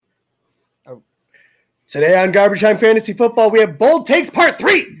Today on Garbage Time Fantasy Football, we have Bold Takes Part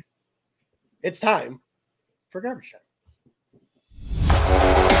 3. It's time for Garbage Time.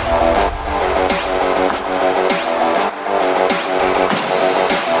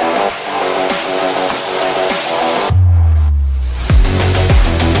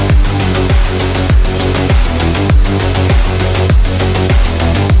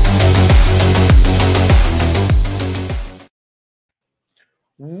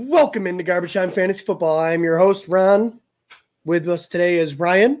 Welcome into Garbage Time Fantasy Football. I am your host, Ron. With us today is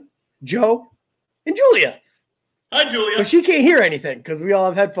Ryan, Joe, and Julia. Hi, Julia. But she can't hear anything because we all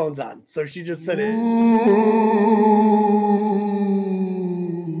have headphones on. So she just said it.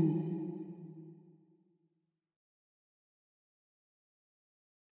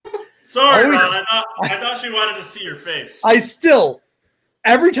 Sorry, Ron. I thought she wanted to see your face.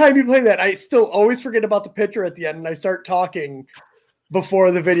 Every time you play that, I still always forget about the picture at the end, and I start talking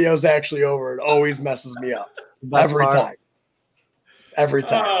before the video's actually over. It always messes me up. Every time.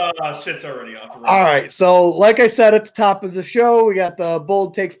 Shit's already off. All right. So, like I said at the top of the show, we got the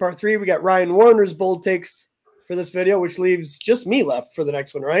Bold Takes Part 3. We got Ryan Warner's Bold Takes for this video, which leaves just me left for the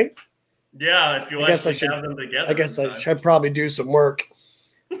next one, right? Yeah, if you have them together. I guess I should probably do some work.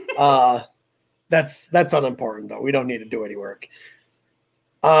 That's unimportant, though. We don't need to do any work.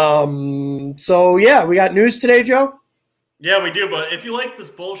 So, yeah, we got news today, Joe? Yeah, we do. But if you like this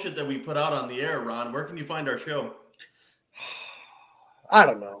bullshit that we put out on the air, Ron, where can you find our show? I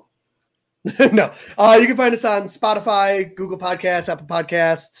don't know. No. You can find us on Spotify, Google Podcasts, Apple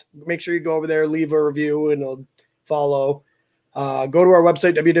Podcasts. Make sure you go over there, leave a review, and follow. Go to our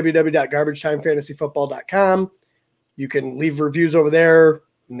website, www.garbagetimefantasyfootball.com. You can leave reviews over there,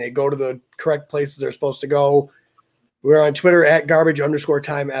 and they go to the correct places they're supposed to go. We're on Twitter at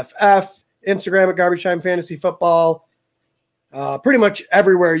 @garbage_timeff, Instagram at Garbage Time Fantasy Football. Pretty much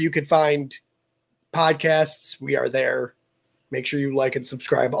everywhere you could find podcasts, we are there. Make sure you like and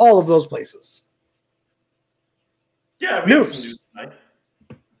subscribe, all of those places. Yeah, we have some news tonight.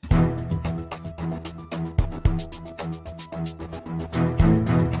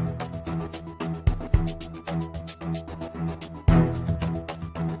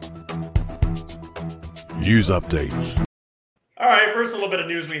 News updates. All right, first a little bit of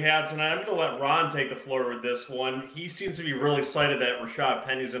news we had tonight. I'm going to let Ron take the floor with this one. He seems to be really excited that Rashad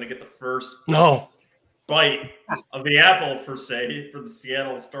Penny's going to get the first bite of the apple, for the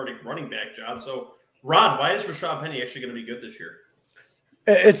Seattle starting running back job. So, Ron, why is Rashad Penny actually going to be good this year?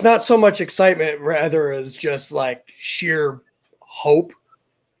 It's not so much excitement, rather as just like sheer hope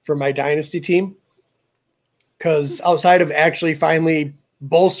for my dynasty team. Because outside of actually finally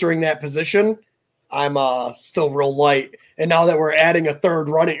bolstering that position, I'm still real light. And now that we're adding a third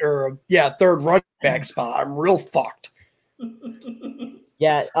running back spot, I'm real fucked.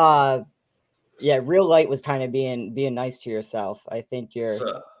 Yeah, real light was kind of being nice to yourself. I think your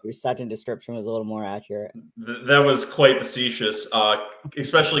second description was a little more accurate. That was quite facetious,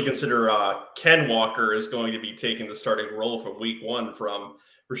 especially consider Ken Walker is going to be taking the starting role for week 1 from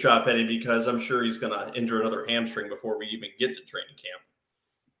Rashad Penny, because I'm sure he's going to injure another hamstring before we even get to training camp.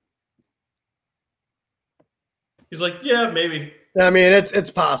 He's like, yeah, maybe. I mean,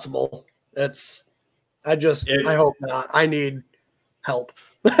 it's possible. I hope not. I need help.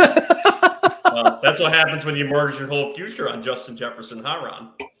 Well, that's what happens when you mortgage your whole future on Justin Jefferson, huh,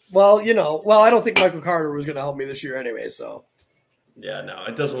 Ron? Well, I don't think Michael Carter was going to help me this year anyway, so. Yeah, no,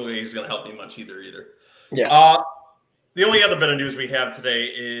 it doesn't look like he's going to help me much either. Yeah. The only other bit of news we have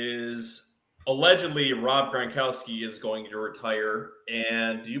today is allegedly Rob Gronkowski is going to retire.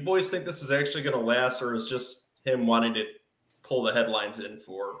 And do you boys think this is actually going to last, or is just him wanting to pull the headlines in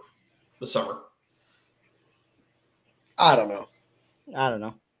for the summer? I don't know.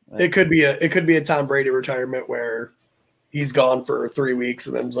 It could be a Tom Brady retirement where he's gone for 3 weeks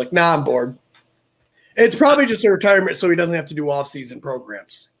and then he's like, nah, I'm bored. It's probably just a retirement so he doesn't have to do off-season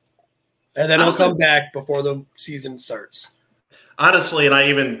programs. And then he'll come back before the season starts. Honestly, and I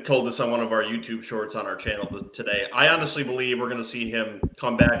even told this on one of our YouTube shorts on our channel today, I honestly believe we're going to see him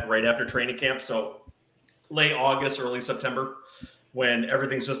come back right after training camp. So late August, early September, when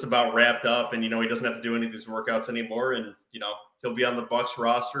everything's just about wrapped up and, he doesn't have to do any of these workouts anymore. And, he'll be on the Bucs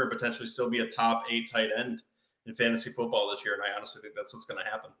roster and potentially still be a top 8 tight end in fantasy football this year. And I honestly think that's what's going to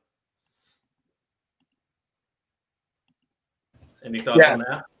happen. Any thoughts on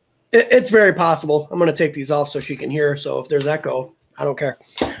that? It's very possible. I'm going to take these off so she can hear. So if there's echo, I don't care.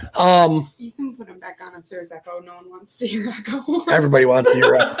 You can put them back on if there's echo. No one wants to hear echo. Everybody wants to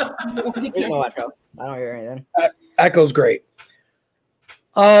hear echo. There's no echo. I don't hear anything. Echo's great.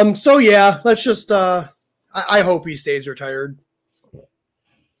 So yeah, let's just I hope he stays retired.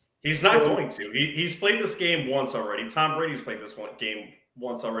 He's not going to. He's played this game once already. Tom Brady's played this game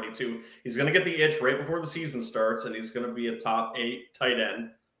once already too. He's going to get the itch right before the season starts, and he's going to be a top 8 tight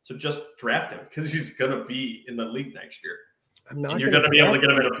end. So just draft him because he's going to be in the league next year. And you're going to be able to get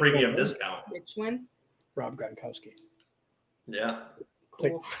him at a premium discount. Which one? Rob Gronkowski. Yeah.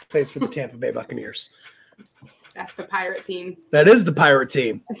 Cool. Plays for the Tampa Bay Buccaneers. That's the Pirate team. That is the Pirate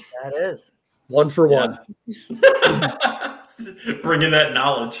team. That is 1 for 1. Bring in that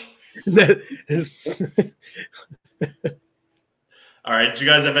knowledge. That is. All right. Did you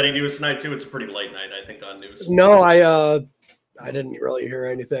guys have any news tonight too? It's a pretty light night, I think, on news. No, I didn't really hear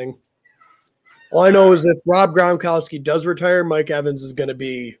anything. All I know is if Rob Gronkowski does retire, Mike Evans is going to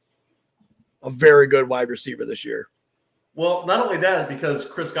be a very good wide receiver this year. Well, not only that, because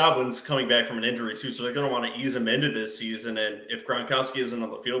Chris Godwin's coming back from an injury too, so they're going to want to ease him into this season. And if Gronkowski isn't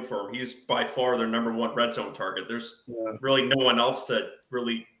on the field for him, he's by far their number 1 red zone target. There's really no one else to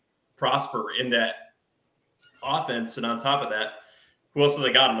really prosper in that offense. And on top of that, who else have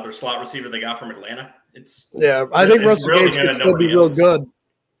they got? Another slot receiver they got from Atlanta. I think Russell really Gage could still be real good,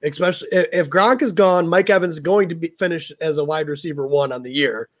 especially if Gronk is gone. Mike Evans is going to be finished as a wide receiver 1 on the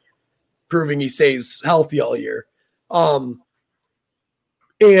year, proving he stays healthy all year. And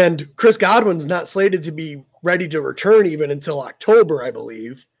Chris Godwin's not slated to be ready to return even until October, I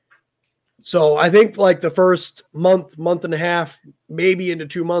believe. So I think like the first month and a half, maybe into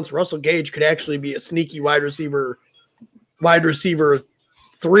 2 months, Russell Gage could actually be a sneaky wide receiver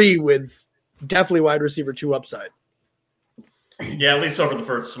 3 with definitely wide receiver 2 upside. Yeah, at least over the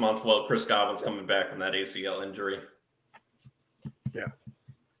first month while Chris Godwin's coming back from that ACL injury. Yeah.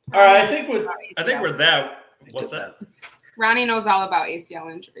 All right, I think we're that. What's that? Ronnie knows all about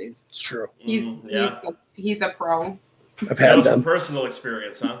ACL injuries. It's true. He's a pro. I've had some personal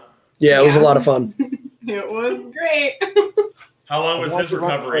experience, huh? Yeah, it was a lot of fun. It was great. How long was his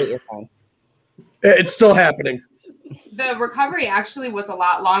recovery? It's still happening. The recovery actually was a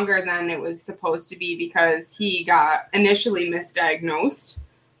lot longer than it was supposed to be because he got initially misdiagnosed.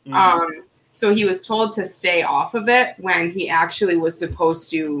 So he was told to stay off of it when he actually was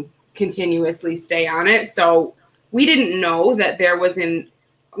supposed to continuously stay on it. So we didn't know that there was an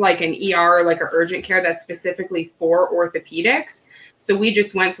ER, like an urgent care that's specifically for orthopedics. So we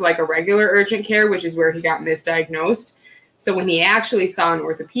just went to like a regular urgent care, which is where he got misdiagnosed. So when he actually saw an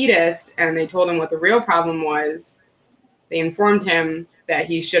orthopedist and they told him what the real problem was, they informed him that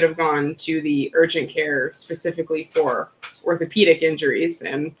he should have gone to the urgent care specifically for orthopedic injuries.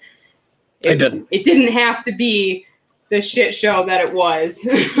 And it didn't have to be the shit show that it was.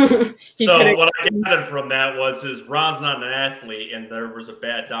 So what I gathered from that was Ron's not an athlete and there was a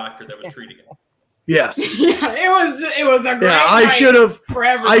bad doctor that was treating him. Yes. Yeah, it was a great night I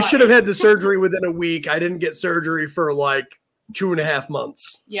should have had the surgery within a week. I didn't get surgery for like 2.5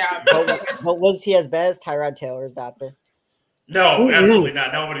 months. Yeah. But was he as bad as Tyrod Taylor's doctor? No, absolutely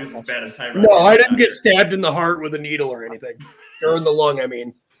not. Nobody's as bad as Tyrod. No, I didn't get stabbed in the heart with a needle or anything. Or in the lung, I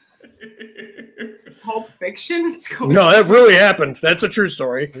mean. It's Pulp Fiction. No, that really happened. That's a true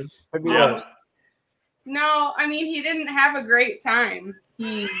story. No, I mean, he didn't have a great time.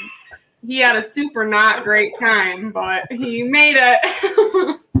 He had a super not great time, but he made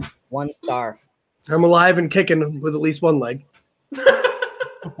it. 1 star. I'm alive and kicking with at least 1 leg.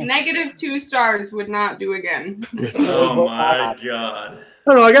 -2 stars would not do again. Oh my God. I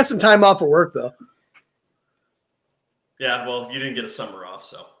don't know. I got some time off of work though. Yeah, well, you didn't get a summer off,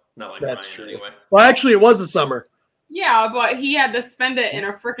 so not like that's Ryan true. Anyway. Well, actually, it was a summer. Yeah, but he had to spend it in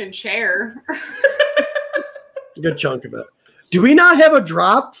a freaking chair. A good chunk of it. Do we not have a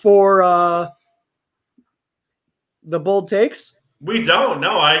drop for the bold takes? We don't.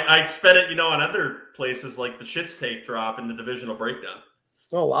 No, I spent it, on other places like the Shit's Take drop and the divisional breakdown.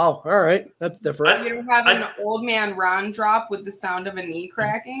 Oh, wow. All right. That's different. You have an old man Ron drop with the sound of a knee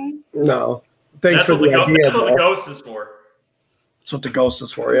cracking? No. Thanks for the idea. That's what the ghost is for. That's what the ghost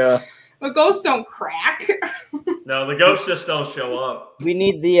is for, yeah. But ghosts don't crack. No, the ghosts just don't show up. We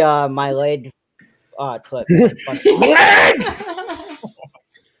need the my leg clip.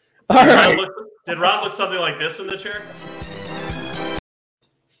 All right. Did Ron look something like this in the chair?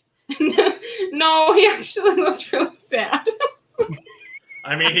 No, he actually looked really sad.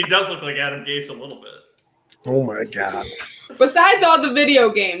 I mean, he does look like Adam Gase a little bit. Oh my God. Besides all the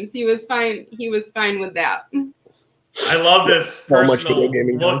video games, he was fine. He was fine with that. I love this So much personal video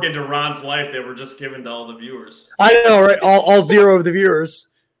gaming look done. into Ron's life they were just given to all the viewers. I know, right? All 0 of the viewers.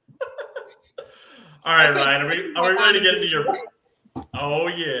 All right, Ryan, are we ready to get into your... Oh,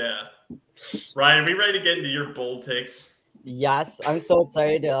 yeah. Ryan, are we ready to get into your bold takes? Yes, I'm so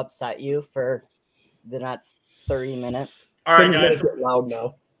excited to upset you for the next 30 minutes. All right, Things guys. get loud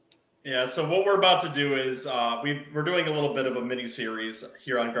now. Yeah, so what we're about to do is we're doing a little bit of a mini-series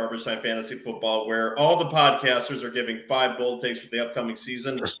here on Garbage Time Fantasy Football where all the podcasters are giving 5 bold takes for the upcoming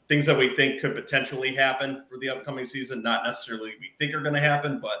season, things that we think could potentially happen for the upcoming season, not necessarily we think are going to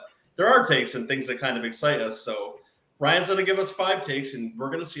happen, but there are takes and things that kind of excite us. So Ryan's going to give us 5 takes, and we're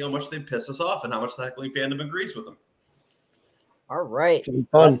going to see how much they piss us off and how much the heckling fandom agrees with them. All right.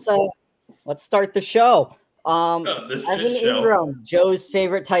 Let's start the show. Evan Ingram, Joe's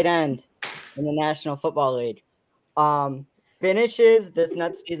favorite tight end in the National Football League, finishes this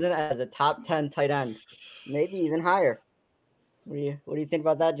next season as a top 10 tight end, maybe even higher. What do you think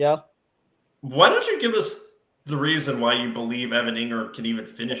about that, Joe? Why don't you give us the reason why you believe Evan Ingram can even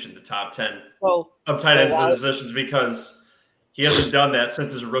finish in the top 10 of tight ends positions? Because he hasn't done that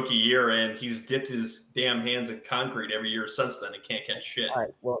since his rookie year, and he's dipped his damn hands in concrete every year since then and can't catch shit. All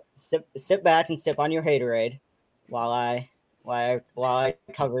right, well, sit back and sip on your haterade while I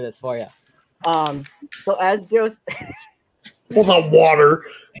cover this for you. So as Joe, hold on, water.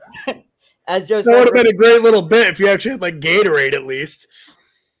 As Joe said, that would have been a great little bit if you actually had like Gatorade at least.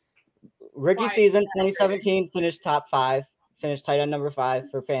 Rookie season 2017 finished top 5, finished tight end number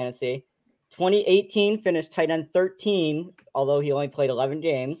 5 for fantasy. 2018 finished tight end 13, although he only played 11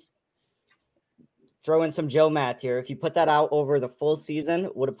 games. Throw in some Joe math here. If you put that out over the full season,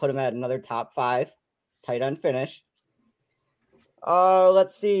 would have put him at another top 5 tight end finish.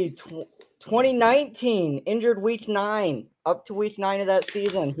 Let's see. 2019, injured week 9. Up to week 9 of that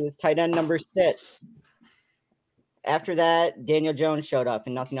season, he was tight end number 6. After that, Daniel Jones showed up,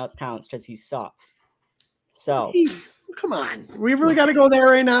 and nothing else counts because he sucks. So, come on. We really got to go there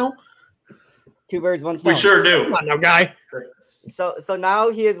right now? 2 birds, 1 stone. We sure do. Come on now, guy. So now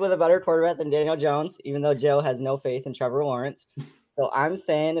he is with a better quarterback than Daniel Jones, even though Joe has no faith in Trevor Lawrence. So I'm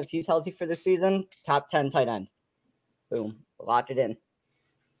saying if he's healthy for the season, top 10 tight end. Boom. Lock it in.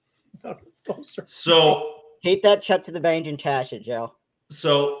 So take that check to the bank and cash it, Joe.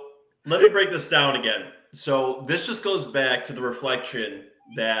 So let me break this down again. So this just goes back to the reflection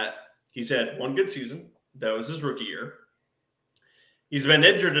that he's had 1 good season. That was his rookie year. He's been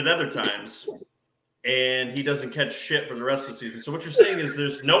injured at other times, and he doesn't catch shit for the rest of the season. So what you're saying is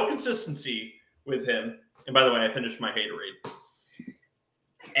there's no consistency with him. And by the way, I finished my haterade.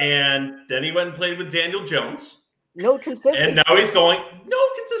 And then he went and played with Daniel Jones. No consistency. And now he's going, no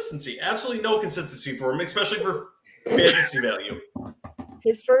consistency. Absolutely no consistency for him, especially for fantasy value.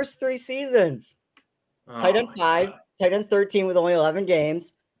 His first 3 seasons. Tight end 5, tight end 13 with only 11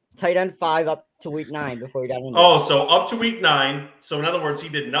 games, tight end 5 up to week 9 before he got injured. Oh, so up to week 9. So in other words, he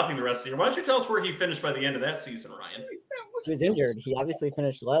did nothing the rest of the year. Why don't you tell us where he finished by the end of that season, Ryan? He was injured. He obviously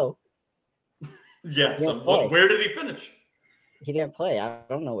finished low. Yeah. So where did he finish? He didn't play. I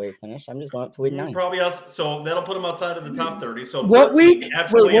don't know where he finished. I'm just going up to week 9. Probably else. So that'll put him outside of the top 30. So what week?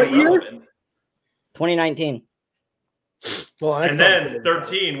 Absolutely what year? 2019. Well, and then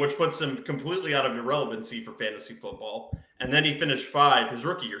 13, which puts him completely out of irrelevancy for fantasy football. And then he finished 5 his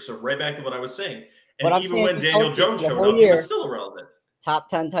rookie year. So right back to what I was saying. And even when Daniel Jones showed up, he was still irrelevant. Top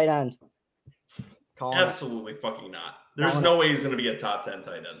 10 tight end. Absolutely fucking not. There's no way he's going to be a top 10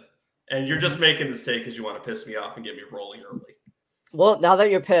 tight end. And you're just making this take because you want to piss me off and get me rolling early. Well, now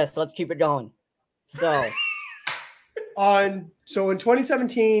that you're pissed, let's keep it going. So, in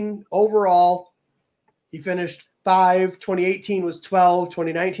 2017 overall, he finished 5. 2018 was 12.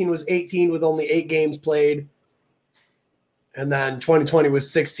 2019 was 18 with only 8 games played. And then 2020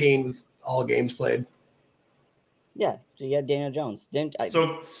 was 16 with all games played. Yeah, so you had Daniel Jones.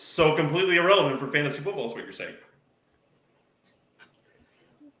 So completely irrelevant for fantasy football is what you're saying.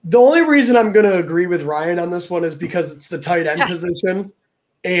 The only reason I'm going to agree with Ryan on this one is because it's the tight end position.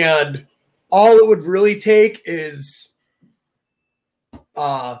 And all it would really take is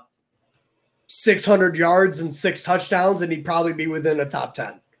 600 yards and 6 touchdowns, and he'd probably be within a top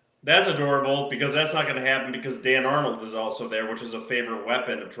 10. That's adorable because that's not going to happen because Dan Arnold is also there, which is a favorite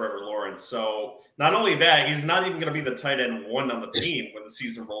weapon of Trevor Lawrence. So not only that, he's not even going to be the tight end 1 on the team when the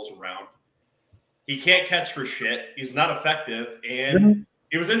season rolls around. He can't catch for shit. He's not effective, and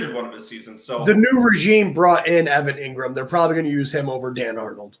he was injured one of his seasons. So the new regime brought in Evan Ingram. They're probably going to use him over Dan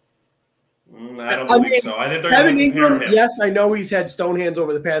Arnold. I don't believe so. I think they're Evan Ingram, yes, I know he's had stone hands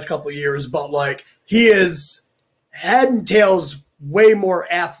over the past couple of years, but like he is head and tails way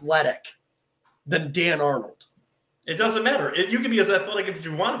more athletic than Dan Arnold. It doesn't matter. You can be as athletic as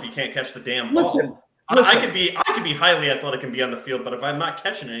you want if you can't catch the damn ball. Listen. I could be highly athletic and be on the field, but if I'm not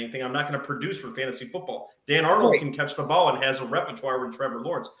catching anything, I'm not going to produce for fantasy football. Dan Arnold can catch the ball and has a repertoire with Trevor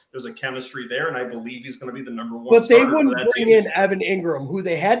Lawrence. There's a chemistry there, and I believe he's going to be the number 1. But they wouldn't bring in Evan Ingram, who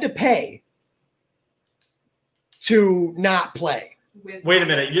they had to pay to not play. Wait a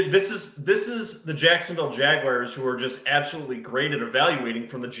minute. This is the Jacksonville Jaguars, who are just absolutely great at evaluating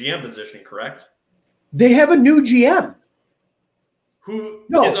from the GM position, correct? They have a new GM. Who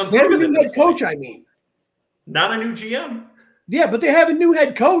No, is they have a unproven at new this head coach, point. I mean. Not a new GM. Yeah, but they have a new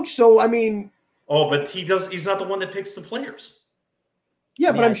head coach, so I mean. Oh, but he's not the one that picks the players.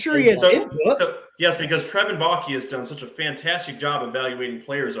 Yeah, but I'm sure he has input. Yes, because Trevin Baalke has done such a fantastic job evaluating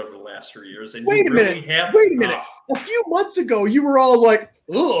players over the last 3 years. And Wait a minute. A few months ago, you were all like,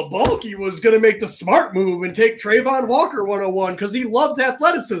 oh, Baalke was going to make the smart move and take Trayvon Walker 101 because he loves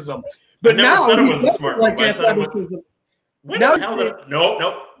athleticism. But now said it he was a smart like move. athleticism. When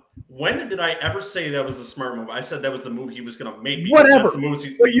did I ever say that was the smart move? I said that was the move he was going to make. Whatever. That's the moves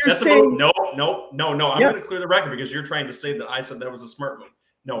but you're saying no. I'm going to clear the record because you're trying to say that I said that was a smart move.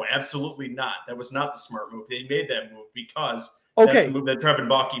 No, absolutely not. That was not the smart move. They made that move because that's the move that Trevin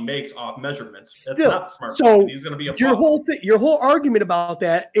Baalke makes off measurements. That's not the smart move. He's going to be a your whole argument about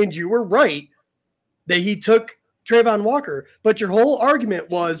that, and you were right that he took Trayvon Walker, but your whole argument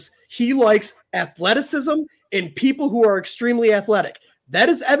was he likes athleticism and people who are extremely athletic. That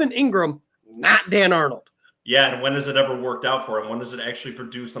is Evan Ingram, not Dan Arnold. Yeah, and when has it ever worked out for him? When does it actually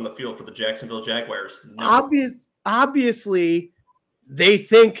produce on the field for the Jacksonville Jaguars? No. Obviously, they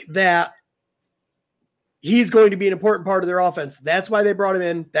think that he's going to be an important part of their offense. That's why they brought him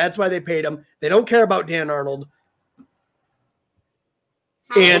in. That's why they paid him. They don't care about Dan Arnold.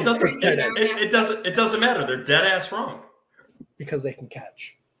 And it doesn't matter. They're dead ass wrong. Because they can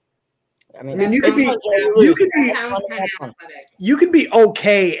catch. I mean you can be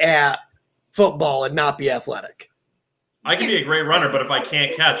okay at football and not be athletic. I can be a great runner, but if I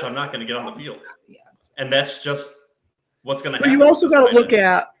can't catch, I'm not going to get on the field. And that's just what's going to happen. But you also got to look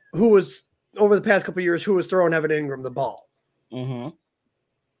at who was over the past couple of years who was throwing Evan Ingram the ball. Mm-hmm.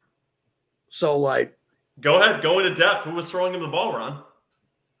 So, like, go ahead, go into depth. Who was throwing him the ball, Ron?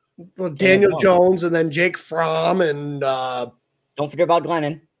 Well, Daniel Jones and then Jake Fromm and don't forget about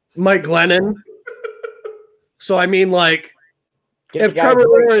Glennon. Mike Glennon. So I mean, like, if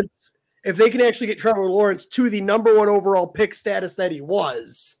they can actually get Trevor Lawrence to the number 1 overall pick status that he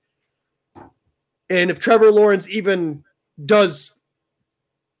was, and if Trevor Lawrence even does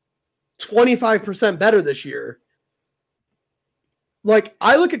 25% better this year, like,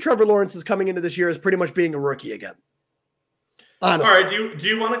 I look at Trevor Lawrence as coming into this year as pretty much being a rookie again. Honestly. All right, do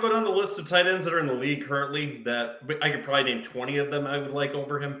you want to go down the list of tight ends that are in the league currently that I could probably name 20 of them I would like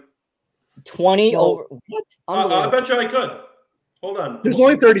over him? 20 over what? I bet you I could. Hold on. There's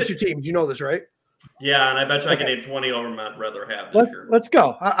only 32 teams. You know this, right? Yeah, and I bet you I can name 20 over them I'd rather have this year. Let's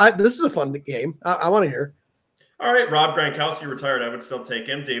go. This is a fun game. I want to hear. All right, Rob Gronkowski retired. I would still take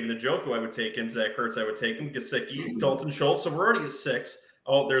him. David Njoku, I would take him. Zach Ertz, I would take him. Gesicki, Dalton Schultz. So we're already at 6.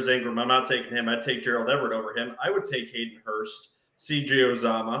 Oh, there's Ingram. I'm not taking him. I'd take Gerald Everett over him. I would take Hayden Hurst, C.J.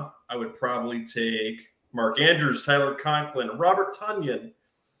 Uzomah. I would probably take Mark Andrews, Tyler Conklin, Robert Tonyan,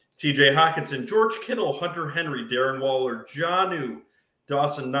 T.J. Hawkinson, George Kittle, Hunter Henry, Darren Waller, Jonnu,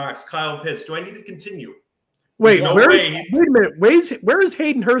 Dawson Knox, Kyle Pitts. Do I need to continue? Wait a minute. Where is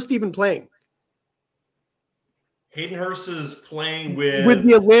Hayden Hurst even playing? Hayden Hurst is playing with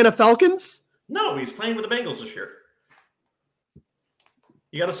the Atlanta Falcons? No, he's playing with the Bengals this year.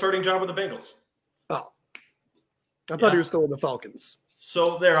 He got a starting job with the Bengals. Oh. I thought he was still with the Falcons.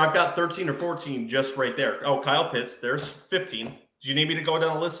 So there, I've got 13 or 14 just right there. Oh, Kyle Pitts, there's 15. Do you need me to go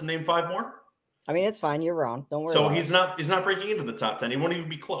down the list and name 5 more? I mean, it's fine. You're wrong. Don't worry. So he's not breaking into the top 10. He won't even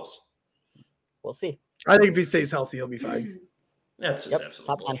be close. We'll see. I think if he stays healthy, he'll be fine. That's just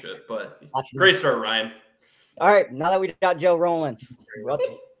absolute bullshit. But Top great start, Ryan. All right, now that we got Joe rolling,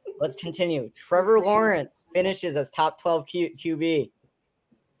 let's continue. Trevor Lawrence finishes as top 12 QB.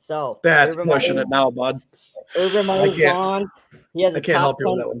 So that's pushing it now, bud. Urban Meyer's gone. He has a top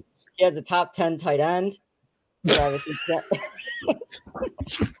 10. That one. He has a top 10 tight end. Travis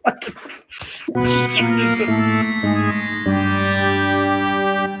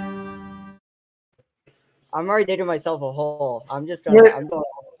I'm already digging myself a hole. I'm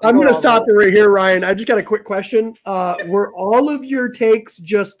gonna stop it right here, Ryan. I just got a quick question. Were all of your takes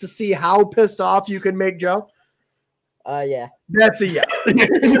just to see how pissed off you can make Joe? Yeah. That's a yes.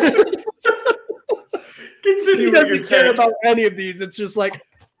 Continue. He doesn't care about any of these. It's just like,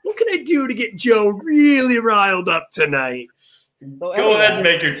 what can I do to get Joe really riled up tonight? So go ahead and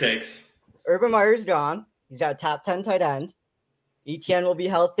make your takes. Urban Meyer's gone. He's got a top 10 tight end. ETN will be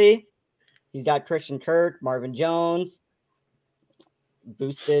healthy. He's got Christian Kirk, Marvin Jones.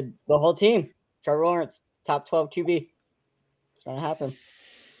 Boosted the whole team. Trevor Lawrence, top 12 QB. It's going to happen.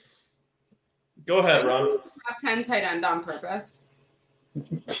 Go ahead, Ron. Top 10 tight end on purpose.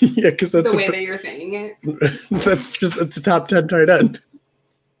 Yeah, because that's the way that you're saying it. it's a top 10 tight end.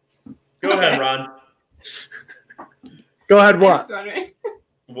 Go ahead, Ron. Go ahead, I'm what? just wondering.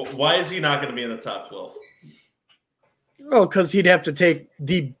 Why is he not going to be in the top 12? Oh, because he'd have to take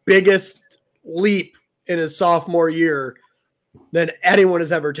the biggest leap in his sophomore year than anyone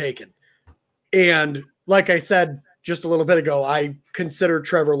has ever taken. And like I said just a little bit ago, I consider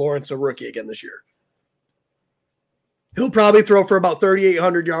Trevor Lawrence a rookie again this year. He'll probably throw for about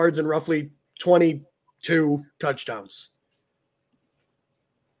 3,800 yards and roughly 22 touchdowns.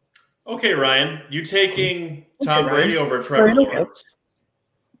 Okay, Ryan, you taking Tom Ryan. Brady over Trevor Ryan, okay. Lawrence?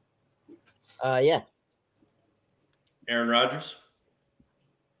 Yeah. Aaron Rodgers?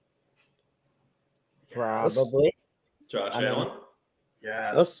 Probably. Josh I mean- Allen?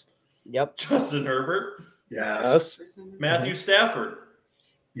 Yes. Yep. Justin Herbert? Yes. Matthew Stafford?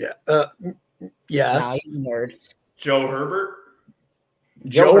 Yeah. Nah, Yes. he's a nerd. Joe Herbert?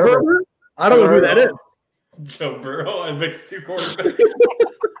 Joe Herbert? I don't know who that is. Joe Burrow? I mixed two quarterbacks.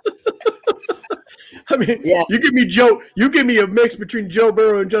 I mean, Yeah. you give me a mix between Joe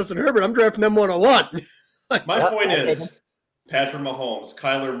Burrow and Justin Herbert. I'm drafting them 1-on-1. My Yep, point I'll take is him. Patrick Mahomes,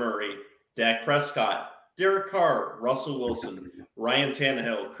 Kyler Murray, Dak Prescott, Derek Carr, Russell Wilson, Ryan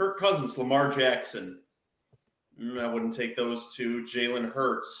Tannehill, Kirk Cousins, Lamar Jackson. I wouldn't take those two. Jalen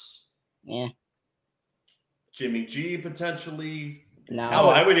Hurts, Yeah. Jimmy G potentially. No. Hell,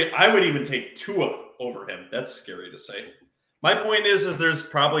 I would even take Tua over him. That's scary to say. My point is there's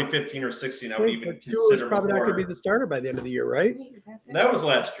probably 15 or 16 I would even Tua's consider probably not going to before. be the starter by the end of the year, right? Wait, is that That was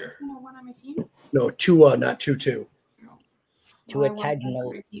last year. Isn't there one on my team? No, Tua, not 2-2. To a I want that Tagnol.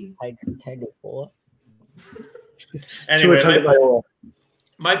 on my team. Anyway, Tua Tagovailoa.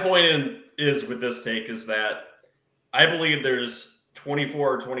 my point is with this take is that I believe there's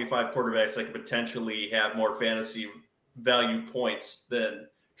 24 or 25 quarterbacks that could potentially have more fantasy value points than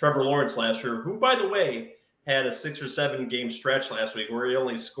Trevor Lawrence last year, who, by the way, had a 6 or 7 game stretch last week where he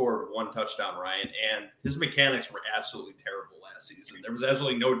only scored 1 touchdown, Ryan, and his mechanics were absolutely terrible last season. There was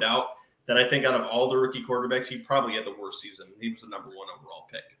absolutely no doubt that I think out of all the rookie quarterbacks, he probably had the worst season. He was the number 1 overall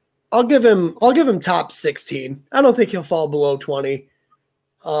pick. I'll give him top 16. I don't think he'll fall below 20.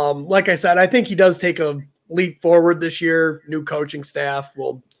 Like I said, I think he does take a leap forward this year. New coaching staff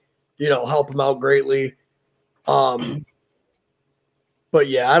will, help him out greatly. But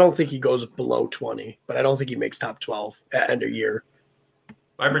yeah, I don't think he goes below 20, but I don't think he makes top 12 at end of year.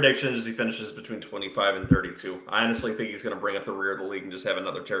 My prediction is he finishes between 25 and 32. I honestly think he's going to bring up the rear of the league and just have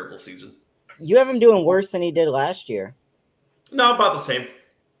another terrible season. You have him doing worse than he did last year. No, about the same.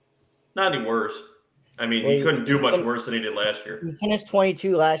 Not any worse. I mean, he Well, couldn't do much worse than he did last year. He finished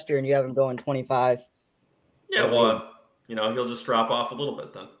 22 last year, and you have him going 25. Yeah, well, he'll just drop off a little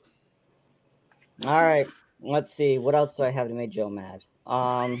bit then. All right. Let's see. What else do I have to make Joe mad?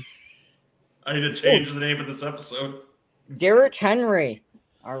 I need to change the name of this episode. Derrick Henry.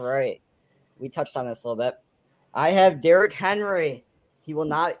 All right. We touched on this a little bit. I have Derrick Henry. He will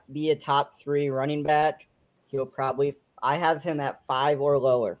not be a top 3 running back. I have him at 5 or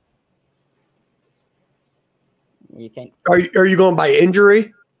lower. What do you think? Are you going by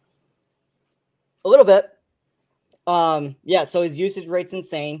injury? A little bit. Yeah, so his usage rate's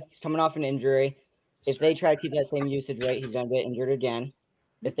insane. He's coming off an injury. If they try to keep that same usage rate, he's going to get injured again.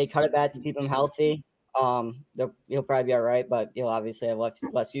 If they cut it back to keep him healthy, he'll probably be all right, but he'll obviously have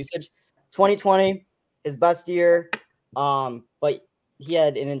less usage. 2020, his best year, but he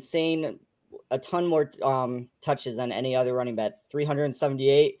had a ton more touches than any other running back,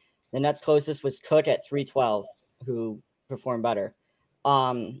 378. The next closest was Cook at 312, who performed better.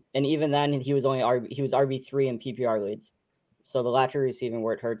 And even then, he was RB3 in PPR leads. So the latter receiving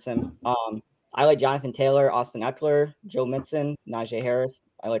where it hurts him. I like Jonathan Taylor, Austin Eckler, Joe Mixon, Najee Harris.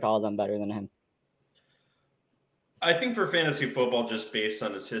 I like all of them better than him. I think for fantasy football, just based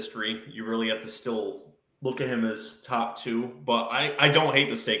on his history, you really have to still look at him as top 2. But I don't hate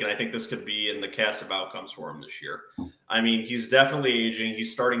this take, and I think this could be in the cast of outcomes for him this year. I mean, he's definitely aging.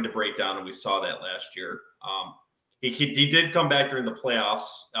 He's starting to break down, and we saw that last year. He did come back during the playoffs,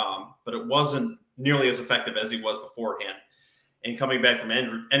 but it wasn't nearly as effective as he was beforehand. And coming back from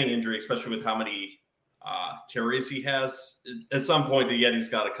any injury, especially with how many carries he has, at some point the Yeti's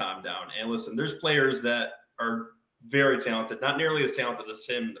got to calm down. And listen, there's players that are very talented, not nearly as talented as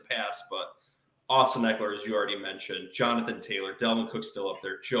him in the past, but Austin Eckler, as you already mentioned, Jonathan Taylor, Delvin Cook still up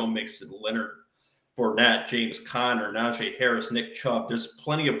there, Joe Mixon, Leonard Fournette, James Conner, Najee Harris, Nick Chubb. There's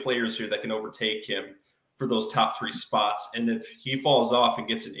plenty of players here that can overtake him for those top 3 spots. And if he falls off and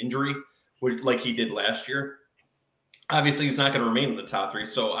gets an injury, which like he did last year, obviously he's not going to remain in the top 3.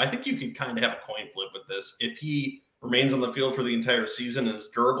 So I think you could kind of have a coin flip with this. If he remains on the field for the entire season and is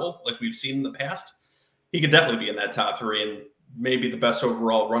durable like we've seen in the past, he could definitely be in that top 3 and maybe the best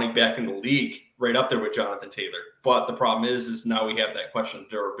overall running back in the league, right up there with Jonathan Taylor. But the problem is now we have that question of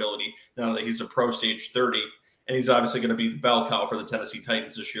durability now that he's approached age 30, and he's obviously going to be the bell cow for the Tennessee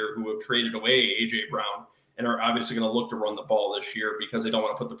Titans this year, who have traded away A.J. Brown and are obviously going to look to run the ball this year because they don't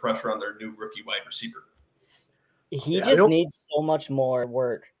want to put the pressure on their new rookie wide receiver. He just needs so much more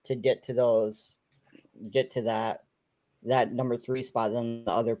work to get to that number 3 spot than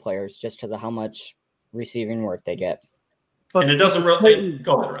the other players, just because of how much receiving work they get. But and it doesn't really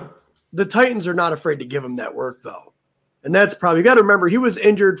go ahead, Ron. The Titans are not afraid to give him that work, though. And that's probably, you got to remember, he was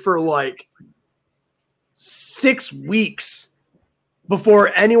injured for like 6 weeks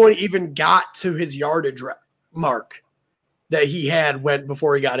before anyone even got to his yardage mark that he had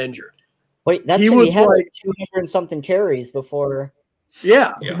before he got injured. Wait, that's because he had like 200 and something carries before.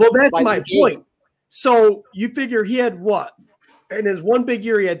 Yeah. Well, that's my point. So you figure he had what? In his one big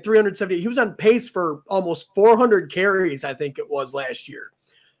year, he had 370. He was on pace for almost 400 carries, I think it was last year.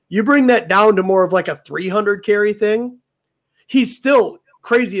 You bring that down to more of like a 300 carry thing, he's still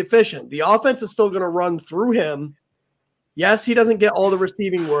crazy efficient. The offense is still going to run through him. Yes, he doesn't get all the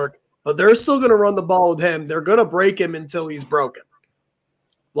receiving work, but they're still going to run the ball with him. They're going to break him until he's broken.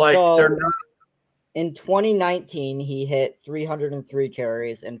 They're not. In 2019, he hit 303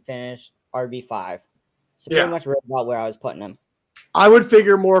 carries and finished RB5. So pretty much right about where I was putting him. I would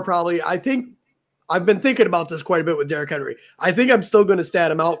figure more probably. I think I've been thinking about this quite a bit with Derrick Henry. I think I'm still going to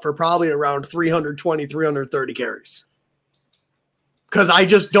stat him out for probably around 320, 330 carries. Because I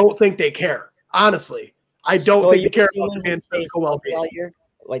just don't think they care. Honestly, I don't think they care about the man's physical well-being.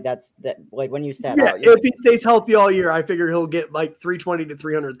 Like that's that. Like when you stat out. If he stays healthy all year, I figure he'll get like 320 to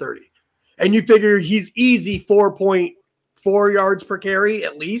 330. And you figure he's easy 4.4 yards per carry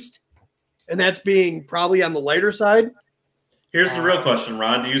at least. And that's being probably on the lighter side. Here's the real question,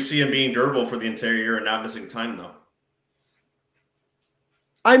 Ron. Do you see him being durable for the entire year and not missing time, though?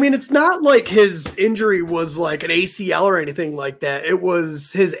 I mean, it's not like his injury was like an ACL or anything like that. It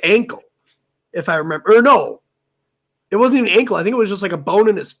was his ankle, if I remember. Or no, it wasn't an ankle. I think it was just like a bone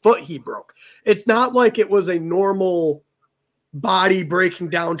in his foot he broke. It's not like it was a normal body breaking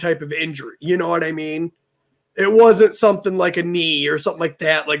down type of injury. You know what I mean? It wasn't something like a knee or something like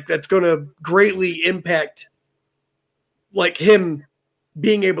that. Like that's going to greatly impact like him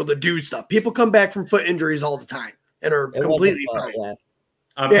being able to do stuff. People come back from foot injuries all the time and are completely fine.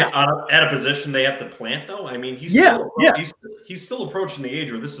 At a position they have to plant, though. I mean, he's still approaching the age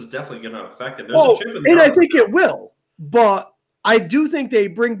where this is definitely going to affect him. I think it will. But I do think they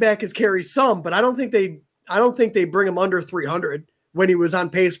bring back his carries some. But I don't think they bring him under 300 when he was on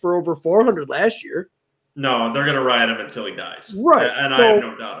pace for over 400 last year. No, they're going to ride him until he dies. Right, and I have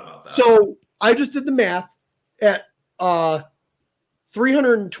no doubt about that. So I just did the math at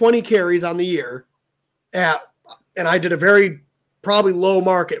 320 carries on the year and I did a very probably low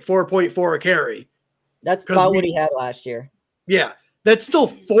mark at 4.4 a carry. That's about what he had last year. Yeah. That's still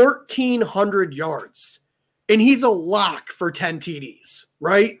 1,400 yards. And he's a lock for 10 TDs,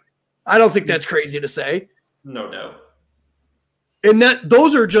 right? I don't think that's crazy to say. No doubt. And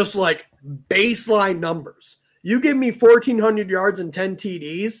those are just like baseline numbers. You give me 1,400 yards and 10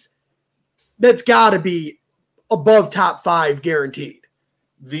 TDs, that's got to be above top 5 guaranteed.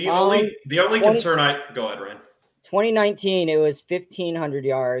 The only concern go ahead, Ryan. 2019, it was 1,500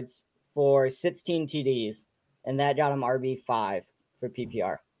 yards for 16 TDs, and that got him RB5 for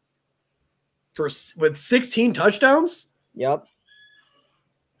PPR. With 16 touchdowns? Yep.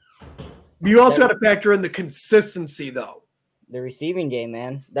 You also got to factor in the consistency, though. The receiving game,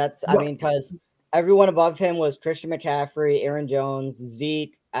 man. Because everyone above him was Christian McCaffrey, Aaron Jones,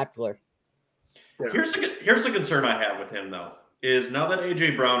 Zeke, Eckler. Yeah. Here's the concern I have with him, though, is now that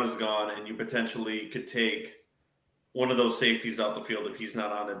A.J. Brown is gone and you potentially could take one of those safeties out the field if he's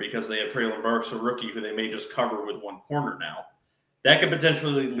not on there because they have Treylon Burks, a rookie, who they may just cover with one corner now. That could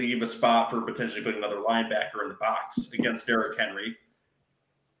potentially leave a spot for potentially putting another linebacker in the box against Derrick Henry,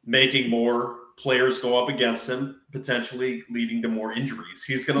 making more players go up against him, potentially leading to more injuries.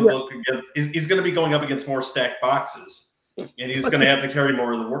 He's going to he's going to be going up against more stacked boxes, and he's going to have to carry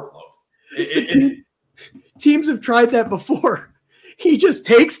more of the workload. Teams have tried that before. He just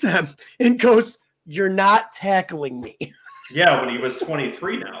takes them and goes, "You're not tackling me." Yeah, when he was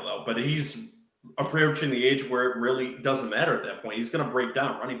 23 now, though, but he's approaching the age where it really doesn't matter at that point. He's going to break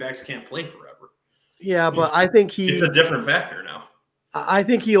down. Running backs can't play forever. Yeah, but I think it's a different factor now. I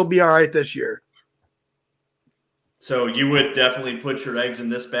think he'll be all right this year. So you would definitely put your eggs in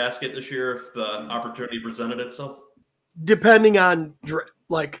this basket this year if the opportunity presented itself? Depending on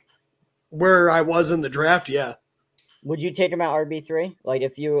like where I was in the draft, yeah. Would you take him at RB3?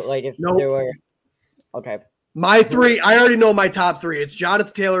 If Nope. there were okay. My 3, I already know my top 3. It's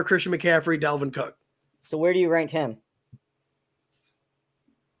Jonathan Taylor, Christian McCaffrey, Dalvin Cook. So where do you rank him?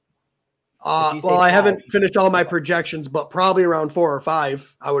 Well, I haven't finished all my projections, but probably around 4 or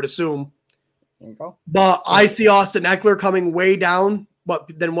 5, I would assume. There you go. But I see Austin Eckler coming way down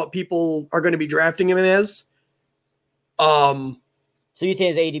than what people are going to be drafting him as. So you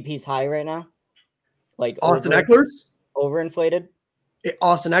think his ADP is high right now? Like Austin Eckler's? Overinflated?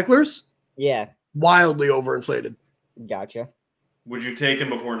 Austin Eckler's? Yeah. Wildly overinflated. Gotcha. Would you take him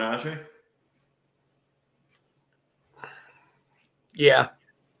before Najee? Yeah.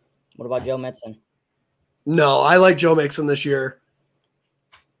 What about Joe Mixon? No, I like Joe Mixon this year.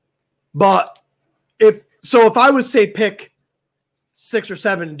 But if I would say pick 6 or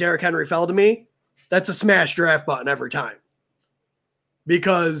 7 and Derrick Henry fell to me, that's a smash draft button every time.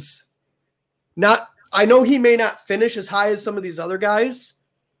 Because I know he may not finish as high as some of these other guys,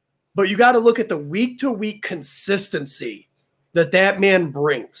 but you got to look at the week-to-week consistency that man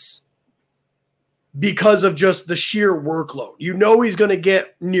brings because of just the sheer workload. You know he's going to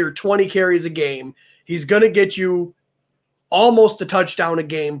get near 20 carries a game. He's going to get you almost a touchdown a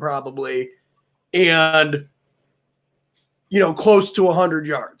game probably, and, close to 100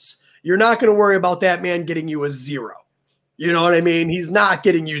 yards. You're not going to worry about that man getting you a 0. You know what I mean? He's not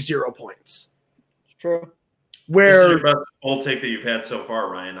getting you 0 points. It's true. This is your best bold take that you've had so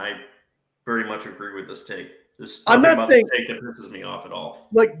far, Ryan. I very much agree with this take. I'm not saying this take that pisses me off at all.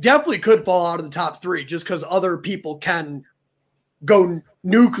 Definitely could fall out of the top 3 just because other people can go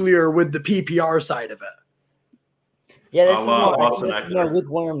nuclear with the PPR side of it. Yeah, this is more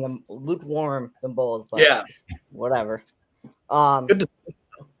lukewarm than bold. But yeah, whatever. Good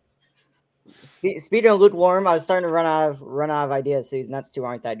Speaking of lukewarm, I was starting to run out of ideas. So these Nets 2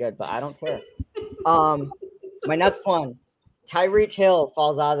 aren't that good, but I don't care. My next one, Tyreek Hill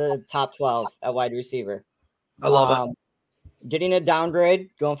falls out of the top 12 at wide receiver. I love it. Getting a downgrade,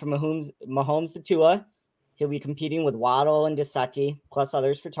 going from Mahomes to Tua. He'll be competing with Waddle and Gesicki, plus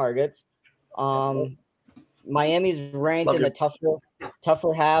others for targets. Miami's ranked in the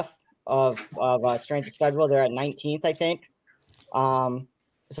tougher half of strength of schedule. They're at 19th, I think.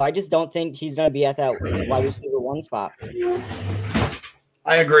 So I just don't think he's going to be at that wide receiver 1 spot.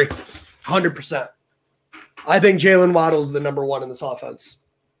 I agree, 100%. I think Jalen Waddle's the number 1 in this offense.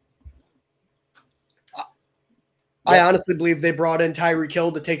 I honestly believe they brought in Tyreek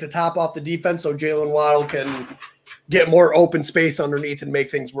Hill to take the top off the defense so Jalen Waddle can get more open space underneath and make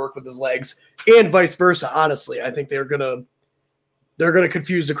things work with his legs, and vice versa. Honestly, I think they're gonna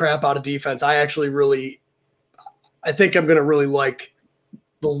confuse the crap out of defense. I think I'm gonna really like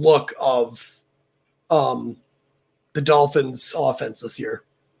the look of the Dolphins' offense this year.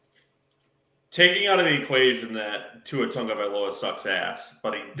 Taking out of the equation that Tua Tagovailoa sucks ass,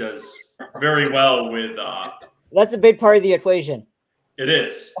 but he does very well with. That's a big part of the equation. It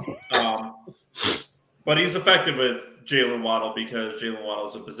is. But he's effective with Jalen Waddle because Jalen Waddle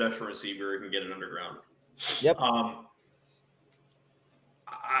is a possession receiver and can get it underground. Yep. I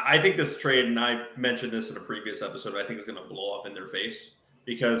think this trade, and I mentioned this in a previous episode, I think is going to blow up in their face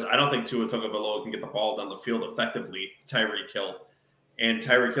because I don't think Tua Tagovailoa can get the ball down the field effectively to Tyreek Hill. And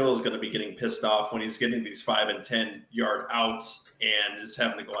Tyreek Hill is going to be getting pissed off when he's getting these 5 and 10 yard outs and is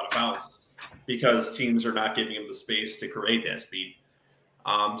having to go out of bounds because teams are not giving him the space to create that speed.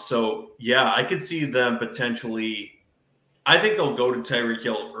 So, yeah, I could see them potentially – I think they'll go to Tyreek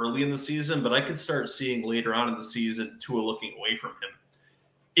Hill early in the season, but I could start seeing later on in the season Tua looking away from him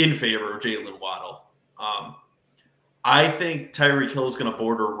in favor of Jalen Waddle. I think Tyreek Hill is going to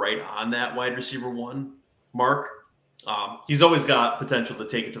border right on that wide receiver 1 mark. He's always got potential to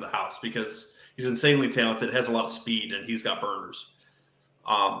take it to the house because he's insanely talented, has a lot of speed, and he's got burners.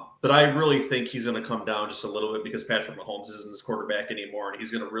 But I really think he's going to come down just a little bit because Patrick Mahomes isn't his quarterback anymore, and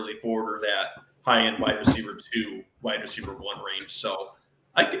he's going to really border that high-end wide receiver 2, wide receiver 1 range. So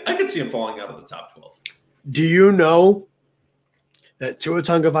I could see him falling out of the top 12. Do you know that Tua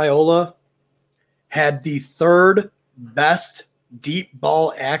Tagovailoa had the 3rd best deep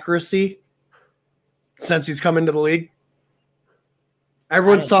ball accuracy since he's come into the league?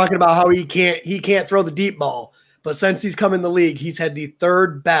 Everyone's talking about how he can't throw the deep ball, but since he's come in the league, he's had the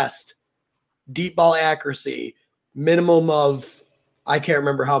 3rd best deep ball accuracy, minimum of I can't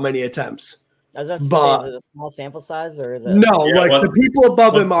remember how many attempts. I was going to say, is it a small sample size or is it? No, the people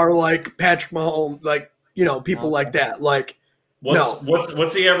above him are like Patrick Mahomes, people like that. Like,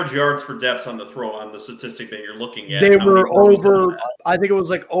 what's the average yards per depth on the throw on the statistic that you're looking at? They were over, I think it was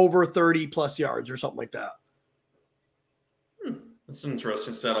like over 30 plus yards or something like that. That's an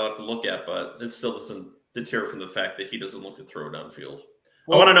interesting stat I'll have to look at, but it still doesn't deter from the fact that he doesn't look to throw downfield.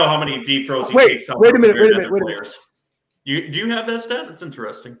 I want to know how many deep throws he takes down. Wait a minute. Do you have that stat? That's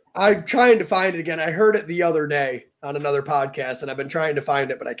interesting. I'm trying to find it again. I heard it the other day on another podcast, and I've been trying to find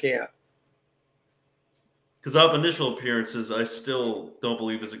it, but I can't. Because off initial appearances, I still don't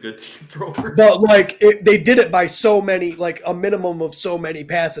believe is a good deep thrower. But like they did it by so many, like a minimum of so many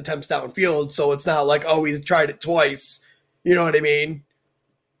pass attempts downfield. So it's not like, oh, he's tried it twice. You know what I mean?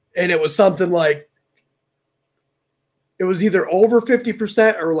 And it was something like, it was either over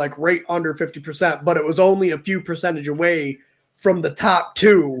 50% or like right under 50%, but it was only a few percentage away from the top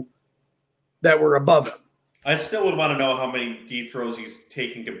two that were above him. I still would want to know how many deep throws he's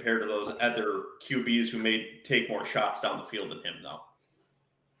taken compared to those other QBs who may take more shots down the field than him, though.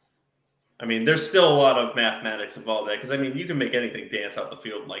 I mean, there's still a lot of mathematics involved there because, I mean, you can make anything dance out the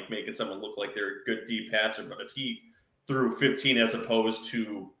field, like making someone look like they're a good deep passer, but if he threw 15 as opposed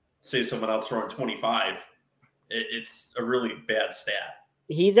to, say, someone else throwing 25, it's a really bad stat.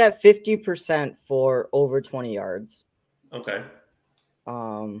 He's at 50% for over 20 yards. Okay.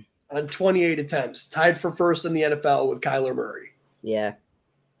 On 28 attempts, tied for first in the NFL with Kyler Murray. Yeah.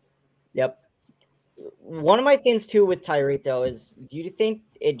 Yep. One of my things too with Tyreek though is, do you think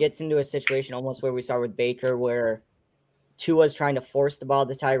it gets into a situation almost where we saw with Baker, where Tua's trying to force the ball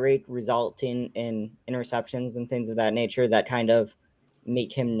to Tyreek, resulting in interceptions and things of that nature that kind of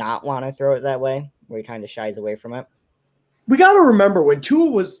make him not want to throw it that way, where he kind of shies away from it? We got to remember when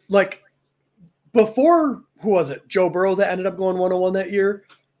Tua was like, before, who was it? Joe Burrow that ended up going 101 that year.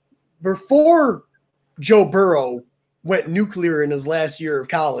 Before Joe Burrow went nuclear in his last year of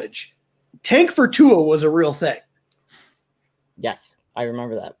college, tank for Tua was a real thing. Yes, I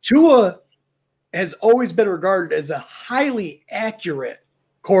remember that. Tua has always been regarded as a highly accurate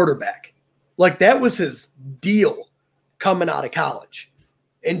quarterback. Like that was his deal coming out of college.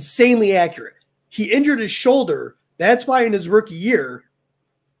 Insanely accurate. He injured his shoulder. That's why in his rookie year,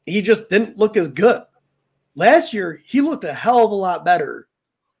 he just didn't look as good. Last year, he looked a hell of a lot better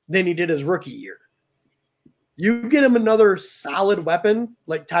than he did his rookie year. You get him another solid weapon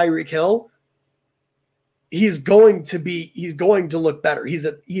like Tyreek Hill, he's going to look better. He's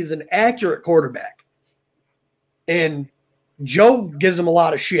an accurate quarterback. And Joe gives him a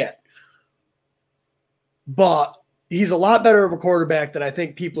lot of shit. But he's a lot better of a quarterback than I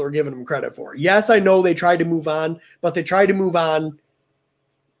think people are giving him credit for. Yes, I know they tried to move on, but they tried to move on.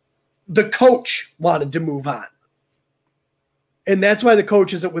 The coach wanted to move on. And that's why the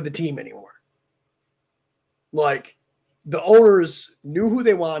coach isn't with the team anymore. Like, the owners knew who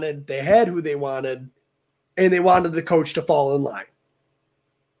they wanted, they had who they wanted, and they wanted the coach to fall in line.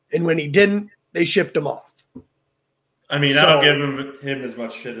 And when he didn't, they shipped him off. I mean, I don't give him as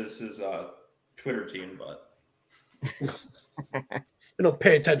much shit as his Twitter team, but I don't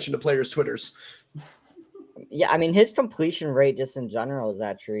pay attention to players' Twitters. Yeah, I mean, his completion rate just in general is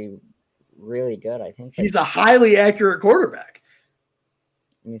actually really good. I think he's a highly accurate quarterback.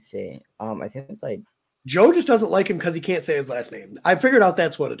 Let me see. I think it's like Joe just doesn't like him because he can't say his last name. I figured out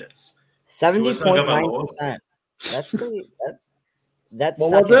that's what it is. 70.9%. That's really that's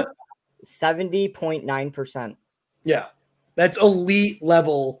what was it? 70.9%. Yeah, that's elite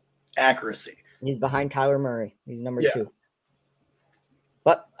level accuracy. He's behind Kyler Murray. He's number 2.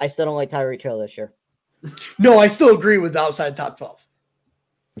 But I still don't like Tyreek Hill this year. No, I still agree with the outside top 12.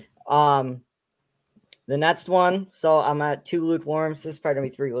 The next one, so I'm at 2 lukewarms. This is probably going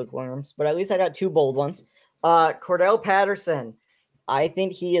to be 3 lukewarms, but at least I got 2 bold ones. Cordell Patterson. I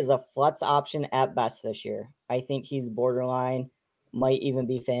think he is a flex option at best this year. I think he's borderline, might even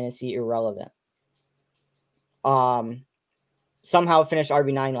be fantasy irrelevant. Somehow finished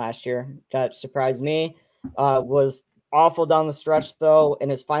RB9 last year. That surprised me. Was awful down the stretch, though. In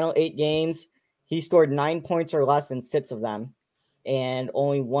his final 8 games, he scored 9 points or less in 6 of them, and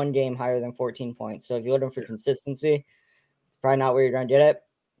only 1 game higher than 14 points. So if you're looking for consistency, it's probably not where you're going to get it.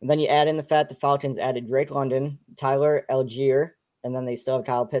 And then you add in the fact the Falcons added Drake London, Tyler Algier, and then they still have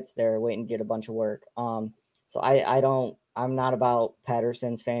Kyle Pitts there waiting to get a bunch of work. So I'm not about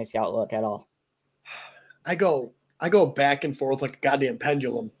Patterson's fantasy outlook at all. I go back and forth like a goddamn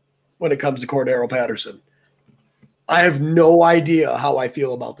pendulum when it comes to Cordero Patterson. I have no idea how I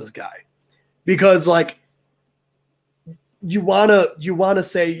feel about this guy, because like you wanna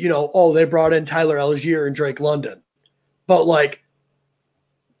say, you know, oh, they brought in Tyler Algier and Drake London, but like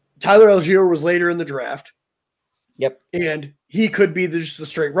Tyler Algier was later in the draft. Yep, and he could be just a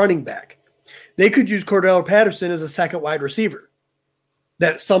straight running back. They could use Cordell Patterson as a second wide receiver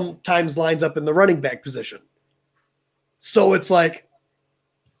that sometimes lines up in the running back position. So it's like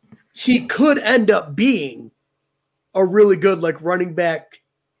he could end up being a really good like running back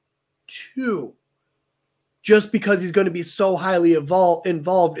 2. just because he's going to be so highly involved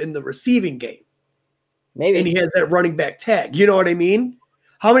in the receiving game. Maybe. And he has that running back tag. You know what I mean?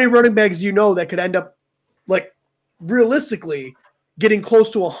 How many running backs do you know that could end up, like, realistically getting close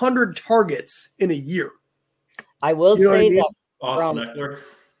to 100 targets in a year? I will say that Austin Eckler.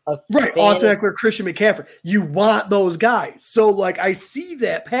 Right, Austin Eckler, Christian McCaffrey. You want those guys. So, like, I see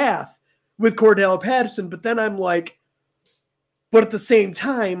that path with Cordell Patterson, but then I'm like, but at the same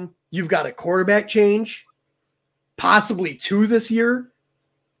time, you've got a quarterback change, possibly 2 this year.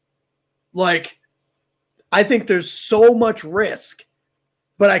 Like, I think there's so much risk,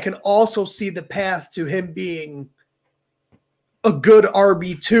 but I can also see the path to him being a good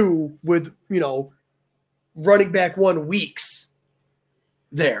RB2 with, running back 1 weeks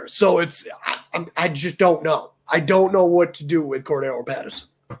there. So I just don't know. I don't know what to do with Cordell Patterson.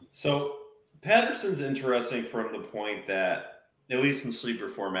 So Patterson's interesting from the point that, at least in sleeper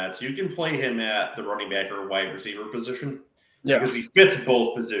formats, you can play him at the running back or wide receiver position because he fits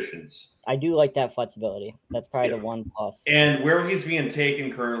both positions. I do like that flexibility. That's probably the one plus. And where he's being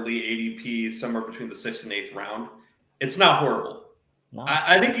taken currently, ADP, somewhere between the 6th and 8th round, it's not horrible. No.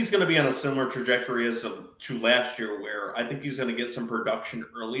 I think he's going to be on a similar trajectory as to last year, where I think he's going to get some production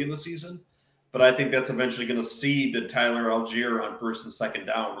early in the season. But I think that's eventually going to seed to Tyler Algier on 1st and 2nd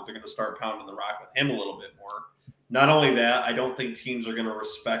down, where they're going to start pounding the rock with him a little bit more. Not only that, I don't think teams are going to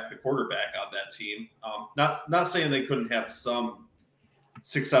respect the quarterback on that team. Not saying they couldn't have some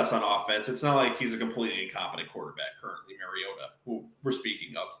success on offense. It's not like he's a completely incompetent quarterback currently, Mariota, who we're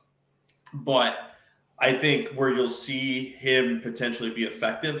speaking of. But I think where you'll see him potentially be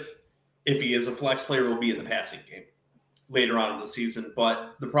effective, if he is a flex player, will be in the passing game later on in the season.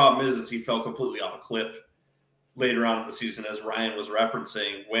 But the problem is he fell completely off a cliff later on in the season, as Ryan was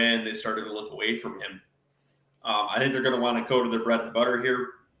referencing, when they started to look away from him. I think they're going to want to go to their bread and butter here.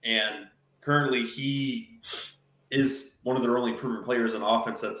 And currently he is one of their only proven players in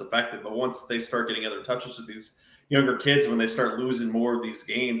offense that's effective. But once they start getting other touches with these younger kids, when they start losing more of these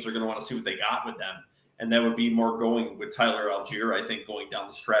games, they're going to want to see what they got with them. And that would be more going with Tyler Algier, I think, going down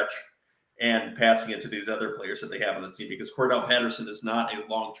the stretch and passing it to these other players that they have on the team, because Cordell Patterson is not a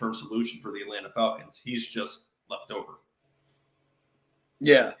long-term solution for the Atlanta Falcons. He's just left over.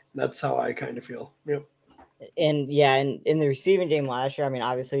 Yeah, that's how I kind of feel. Yep. And in the receiving game last year, I mean,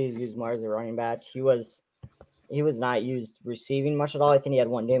 obviously he's used more as a running back. He was not used receiving much at all. I think he had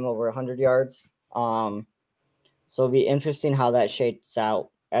 1 game over 100 yards. So it'll be interesting how that shakes out.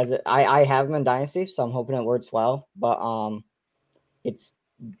 I have him in Dynasty, so I'm hoping it works well. But it's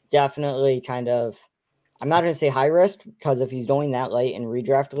definitely kind of, I'm not going to say high risk, because if he's going that late in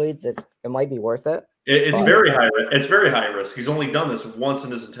redraft leagues, it might be worth it. It's very high. It's very high risk. He's only done this once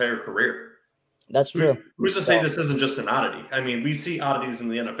in his entire career. That's true. Who's to say this isn't just an oddity? I mean, we see oddities in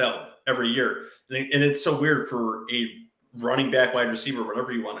the NFL every year, and it's so weird for a running back, wide receiver,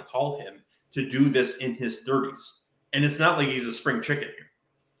 whatever you want to call him, to do this in his 30s. And it's not like he's a spring chicken here.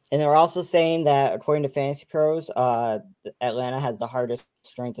 And they're also saying that, according to Fantasy Pros, Atlanta has the hardest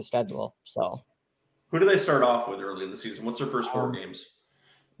strength of schedule. So, who do they start off with early in the season? What's their first 4 games?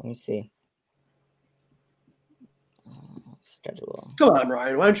 Let me see. Schedule. Come on,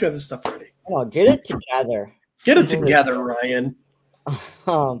 Ryan. Why don't you have this stuff ready? Oh, get it together. Get it together, Ryan.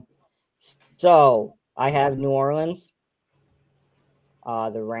 So I have New Orleans,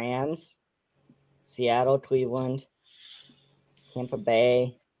 the Rams, Seattle, Cleveland, Tampa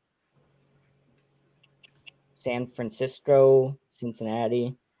Bay, San Francisco,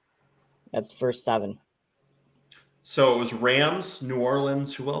 Cincinnati. That's the first 7. So it was Rams, New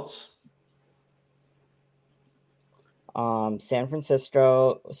Orleans. Who else? San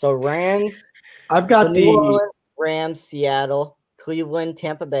Francisco. So Rams. I've got New Orleans, Rams, Seattle, Cleveland,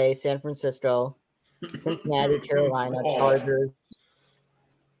 Tampa Bay, San Francisco, Cincinnati, Carolina, Chargers.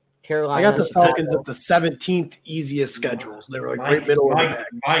 Carolina. I got the Chicago. Falcons at the 17th easiest schedule. They were like right middle of the pack.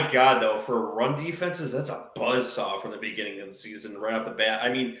 My God, though, for run defenses, that's a buzzsaw from the beginning of the season right off the bat.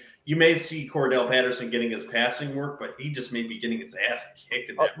 I mean, you may see Cordell Patterson getting his passing work, but he just may be getting his ass kicked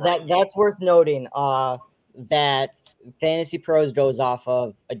in that. That's worth noting. That Fantasy Pros goes off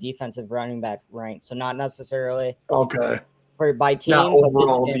of a defensive running back rank, so not necessarily by team, not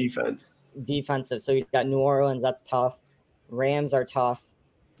overall defense. Defensive. So you've got New Orleans, that's tough. Rams are tough.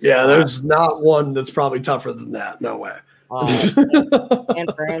 Yeah, there's not one that's probably tougher than that. No way. San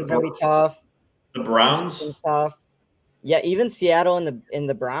Fran's gonna be tough. The Browns tough. Yeah, even Seattle in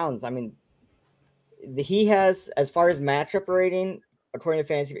the Browns. I mean, he has, as far as matchup rating, according to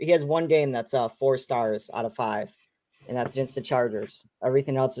Fantasy, he has 1 game that's 4 stars out of 5, and that's against the Chargers.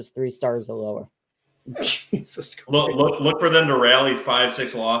 Everything else is 3 stars or lower. Jesus Christ. Look for them to rally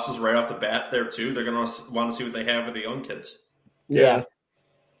 5-6 losses right off the bat there too. They're going to want to see what they have with the young kids. Yeah.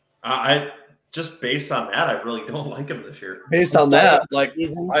 I just based on that, I really don't like him this year. Based on that, like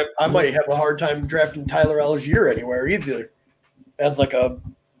Season. I might have a hard time drafting Tyler Algier anywhere either, as like a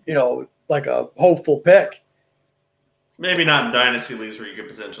hopeful pick. Maybe not in dynasty leagues where you could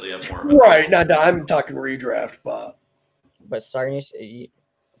potentially have more. Right. Not I'm talking redraft, but starting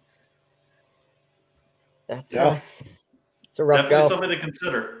that's Yeah. it's a rough Definitely go. something to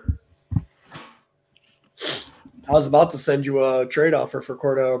consider. I was about to send you a trade offer for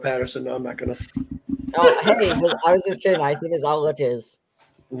Cordell Patterson. No, I'm not gonna. Oh, hey, I was just kidding. I think his outlook is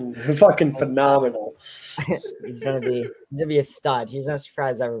Fucking phenomenal. he's gonna be a stud. He's gonna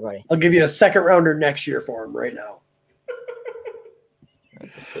surprise everybody. I'll give you a second rounder next year for him right now. I'll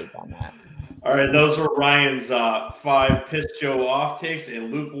just sleep on that. All right, those were Ryan's 5 piss Joe off takes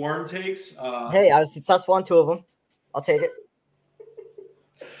and lukewarm takes. Hey, I was successful on 2 of them. I'll take it.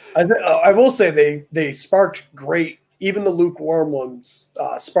 I will say they sparked great. Even the lukewarm ones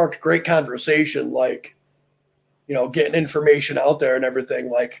sparked great conversation. Like, getting information out there and everything.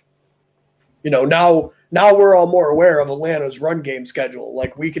 Like, now we're all more aware of Atlanta's run game schedule.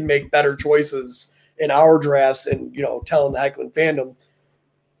 Like, we can make better choices in our drafts, and telling the Heckling fandom,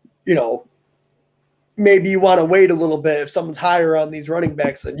 maybe you want to wait a little bit if someone's higher on these running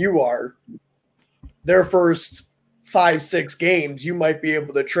backs than you are. Their first 5-6 games, you might be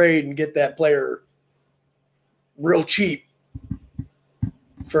able to trade and get that player real cheap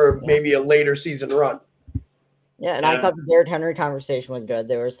for maybe a later season run. Yeah, and I thought the Derrick Henry conversation was good.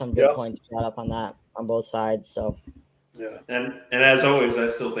 There were some good points brought up on that on both sides. So yeah, and as always, I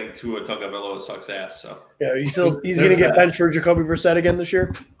still think Tua Tagovailoa sucks ass. So yeah, he's going to get benched for Jacoby Brissett again this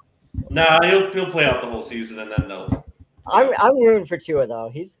year. Nah, he'll play out the whole season, and then they'll. I'm rooting for Tua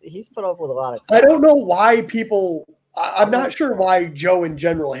though. He's put up with a lot of. I don't know why people. I'm not sure why Joe in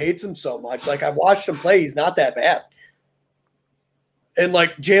general hates him so much. Like, I've watched him play; he's not that bad. And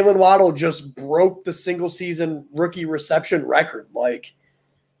like Jalen Waddle just broke the single season rookie reception record. Like,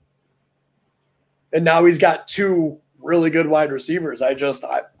 and now he's got 2 really good wide receivers. I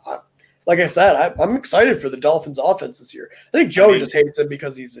like I said, I'm excited for the Dolphins' offense this year. I think Joe just hates him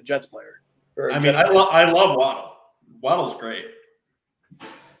because he's a Jets player. I love Waddle. Waddle's great.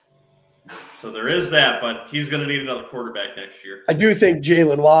 So there is that, but he's going to need another quarterback next year. I do think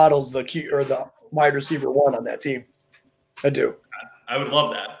Jalen Waddle's the wide receiver 1 on that team. I do. I would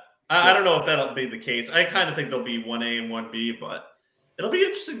love that. I don't know if that'll be the case. I kind of think there'll be 1A and 1B, but it'll be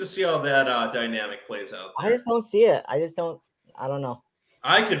interesting to see how that dynamic plays out. I just don't see it. I don't know.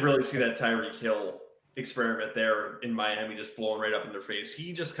 I could really see that Tyreek Hill experiment there in Miami just blowing right up in their face.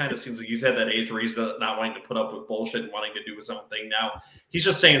 He just kind of seems like he's at that age where he's not wanting to put up with bullshit and wanting to do his own thing now. He's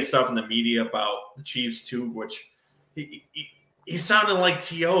just saying stuff in the media about the Chiefs too, which he sounded like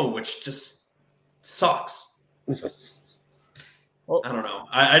T.O., which just sucks. Well, I don't know.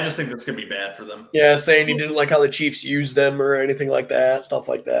 I just think that's going to be bad for them. Yeah, saying he didn't like how the Chiefs used them or anything like that, stuff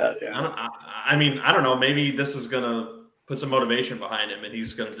like that. Yeah. I don't know. Maybe this is going to put some motivation behind him and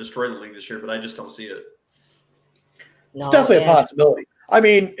he's going to destroy the league this year, but I just don't see it. It's definitely a possibility. I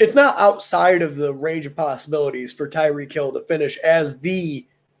mean, it's not outside of the range of possibilities for Tyreek Hill to finish as the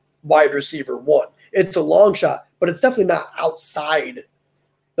wide receiver 1. It's a long shot, but it's definitely not outside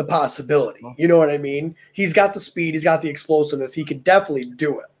the possibility. You know what I mean? He's got the speed. He's got the explosiveness. He could definitely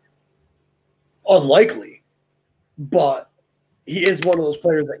do it. Unlikely, but he is one of those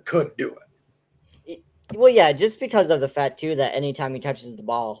players that could do it. Well, yeah, just because of the fact, too, that anytime he touches the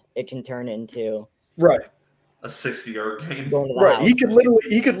ball, it can turn into a 60-yard game. Going to the house.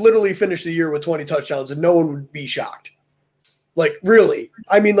 He could literally finish the year with 20 touchdowns and no one would be shocked. Like, really.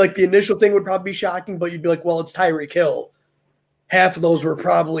 I mean, like, the initial thing would probably be shocking, but you'd be like, well, it's Tyreek Hill. Half of those were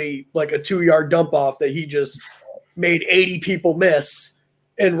probably like a 2-yard dump off that he just made 80 people miss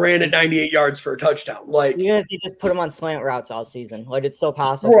and ran at 98 yards for a touchdown. Like, even if you just put him on slant routes all season, like it's so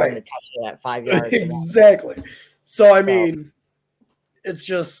possible for him to touch it at 5 yards. Exactly. So, I mean, it's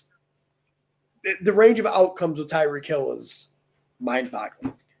just the range of outcomes with Tyreek Hill is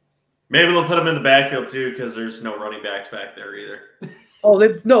mind-boggling. Maybe they'll put him in the backfield too because there's no running backs back there either. Oh,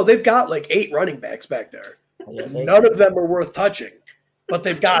 they've got like 8 running backs back there. Yeah, None of them are worth touching, but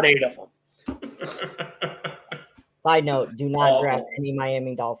they've got 8 of them. Side note: do not draft any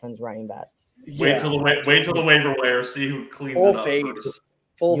Miami Dolphins running backs. Wait till the waiver wire, see who cleans it up first.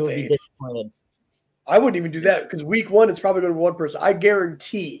 You'll be disappointed. I wouldn't even do that because week 1 it's probably going to be one person. I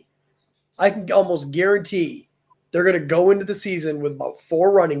can almost guarantee they're going to go into the season with about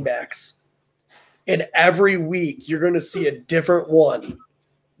 4 running backs, and every week you're going to see a different one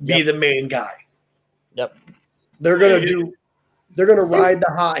be the main guy. Yep. They're gonna ride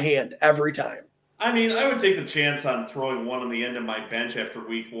the hot hand every time. I mean, I would take the chance on throwing one on the end of my bench after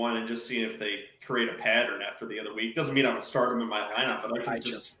week 1 and just seeing if they create a pattern after the other week. Doesn't mean I would start them in my lineup, but I could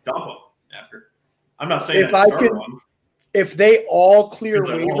just dump them after. I'm not saying If I'd I start could- one. If they all clear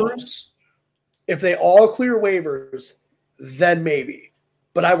Depends waivers, then maybe.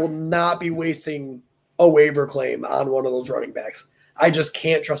 But I will not be wasting a waiver claim on one of those running backs. I just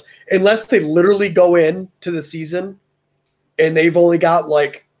can't trust unless they literally go into the season and they've only got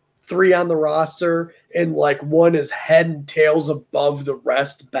like 3 on the roster and like one is head and tails above the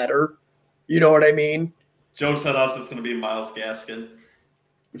rest better. You know what I mean? Joke's on us, it's going to be Myles Gaskin.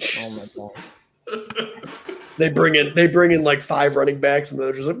 Oh my god. They bring in like 5 running backs and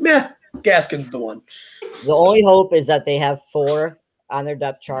they're just like, meh, Gaskin's the one. The only hope is that they have 4 on their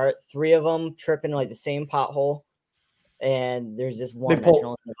depth chart, 3 of them tripping like the same pothole, and there's just one that can only do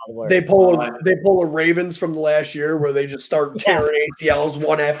all the work. They pull a Ravens from the last year where they just start tearing ACLs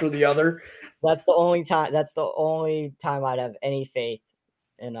one after the other. That's the only time. That's the only time I'd have any faith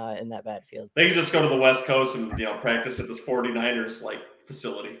in that backfield. They can just go to the West Coast and practice at this 49ers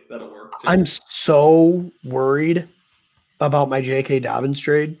facility. That'll work. Too. I'm so worried about my J.K. Dobbins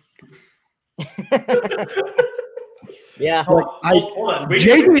trade. Yeah. Hold on.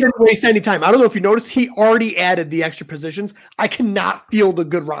 J.K. didn't waste any time. I don't know if you noticed, he already added the extra positions. I cannot field a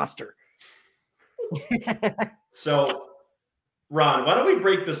good roster. So, Ron, why don't we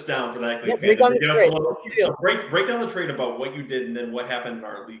break this down for that? Yeah, break down the trade. So break down the trade about what you did and then what happened in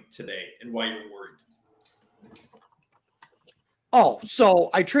our league today and why you're worried. Oh, so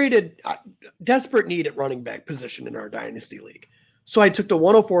I traded desperate need at running back position in our dynasty league. So I took the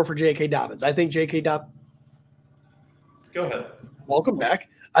 104 for J.K. Dobbins. I think J.K. Dobbins. Go ahead. Welcome back.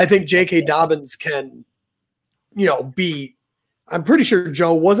 I think J.K. Dobbins can, be. I'm pretty sure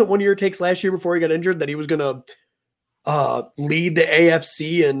Joe wasn't one of your takes last year before he got injured that he was going to lead the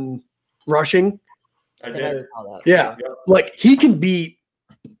AFC in rushing. I did. Yeah, like he can be.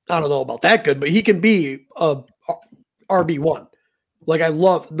 I don't know about that good, but he can be a RB1. Like I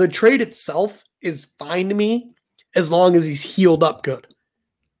love the trade itself is fine to me as long as he's healed up good,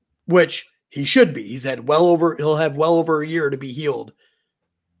 which he should be. He'll have well over a year to be healed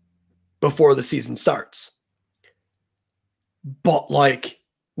before the season starts. But like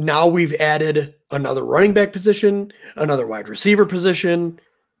now we've added another running back position, another wide receiver position,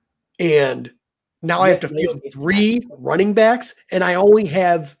 and now I have to field 3 running backs, and I really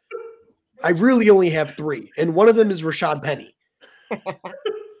only have 3, and one of them is Rashad Penny.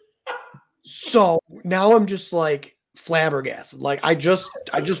 So now I'm just like flabbergasted. Like I just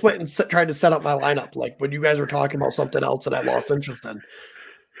went and tried to set up my lineup. Like when you guys were talking about something else that I lost interest in.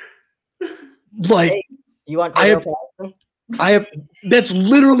 Like hey, you want? I have. That's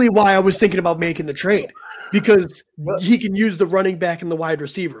literally why I was thinking about making the trade because he can use the running back and the wide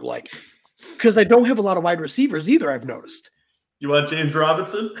receiver. Like because I don't have a lot of wide receivers either. I've noticed. You want James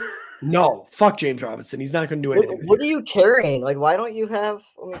Robinson? No, fuck James Robinson. He's not going to do anything. What are you carrying? Like, why don't you have?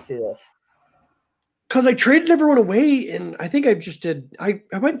 Let me see this. Because I traded everyone away, and I think I just did. I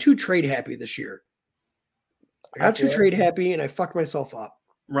went too trade happy this year. I got too trade happy, and I fucked myself up.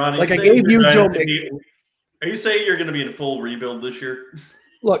 Ronnie, like I gave you Joe Mixon. Are you saying you're going to be in a full rebuild this year?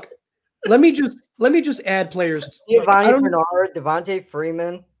 Look, let me just add players. Giovanni Bernard, Devontae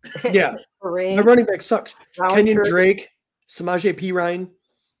Freeman. Yeah, my running back sucks. Kenyon Drake, Samaje Perine.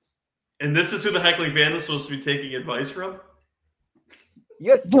 And this is who the heckling fan is supposed to be taking advice from? You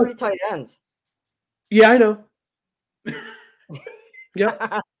have 3 tight ends. Yeah, I know.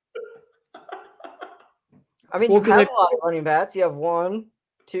 Yeah. I mean, you have a lot of running backs. You have 1,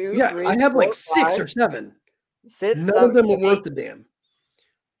 2, yeah, 3. I have 4, like 6 5, or 7. 6, none 7, of them are 8. worth a damn.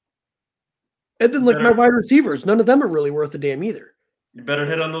 And then, like my wide receivers, none of them are really worth a damn either. You better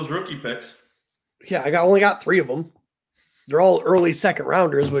hit on those rookie picks. Yeah, I only got 3 of them. They're all early second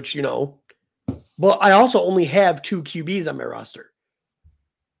rounders, which But I also only have 2 QBs on my roster.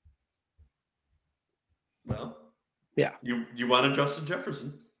 Well, yeah, you wanted Justin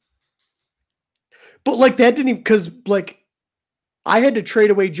Jefferson, but like that didn't even because like I had to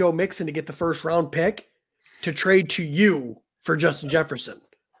trade away Joe Mixon to get the first round pick to trade to you for Justin Jefferson.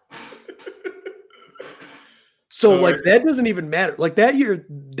 So like that doesn't even matter. Like that year,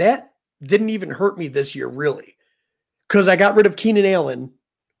 that didn't even hurt me this year really, because I got rid of Keenan Allen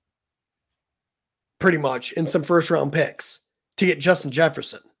pretty much in some first round picks to get Justin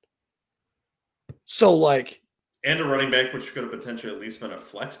Jefferson. So like, and a running back, which could have potentially at least been a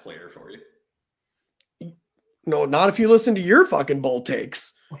flex player for you. No, not if you listen to your fucking bold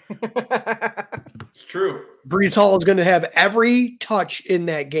takes. It's true. Breece Hall is going to have every touch in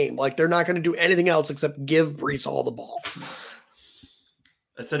that game. Like, they're not going to do anything else except give Breece Hall the ball.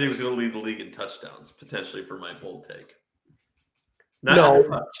 I said he was going to lead the league in touchdowns, potentially, for my bold take. Not No.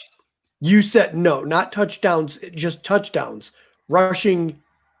 touch. You said no, not touchdowns, just touchdowns. Rushing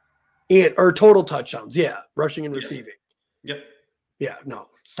or total touchdowns. Yeah, rushing and receiving. Yep. Yeah, no,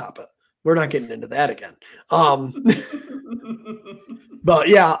 stop it. We're not getting into that again. But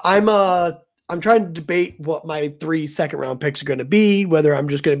yeah, I'm trying to debate what my 3 second-round picks are going to be, whether I'm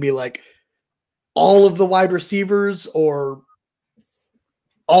just going to be like all of the wide receivers or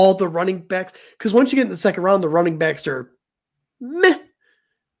all the running backs. Because once you get in the second round, the running backs are meh.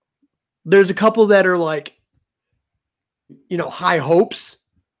 There's a couple that are like, high hopes.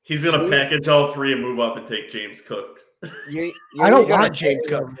 He's going to package all 3 and move up and take James Cook. I don't want James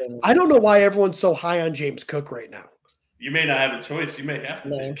Cook. I don't know why everyone's so high on James Cook right now. You may not have a choice. You may have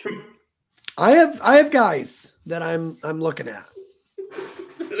to take him. I have guys that I'm looking at,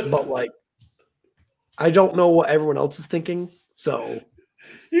 but like, I don't know what everyone else is thinking. So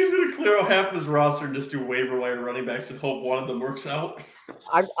he's going to clear out half his roster and just do waiver wire running backs and hope one of them works out.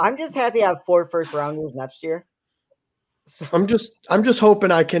 I'm just happy I have 4 first rounders next year. So I'm just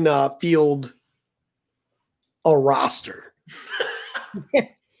hoping I can field a roster.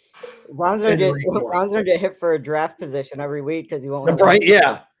 Ron's gonna get hit for a draft position every week because he won't have right.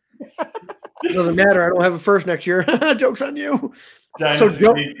 Yeah. It doesn't matter. I don't have a first next year. Joke's on you. So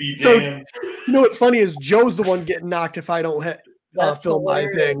what's funny is Joe's the one getting knocked if I don't fill my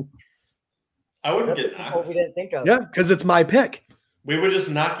thing. I wouldn't get knocked. We didn't think of. Yeah, because it's my pick. We would just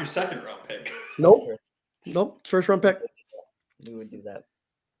knock your second round pick. Nope. It's first round pick. We would do that.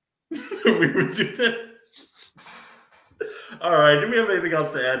 We would do that. All right. Do we have anything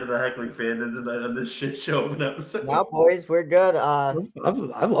else to add to the Heckling Fandom tonight on this shit show of an episode? No, boys, we're good. I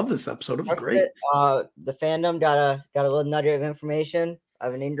love this episode. It was great. The fandom got a little nugget of information.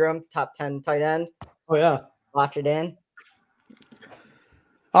 Evan Ingram, top 10 tight end. Oh yeah. Lock it in.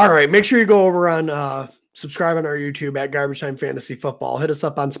 All right. Make sure you go over on subscribe on our YouTube at Garbage Time Fantasy Football. Hit us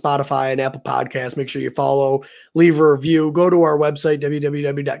up on Spotify and Apple Podcasts. Make sure you follow, leave a review. Go to our website,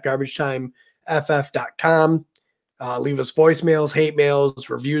 www.garbageTimeFF.com. Leave us voicemails, hate mails,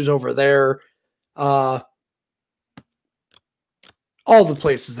 reviews over there. All the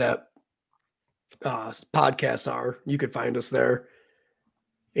places that podcasts are, you can find us there.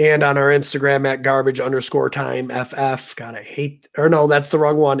 And on our Instagram at garbage_timeff. God, I hate, or no, that's the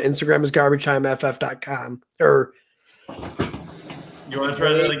wrong one. Instagram is garbagetimeff.com. Or you want to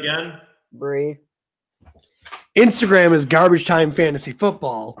try that again? Breathe. Instagram is Garbage Time Fantasy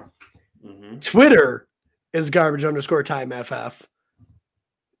Football. Mm-hmm. Twitter is garbage_timeff.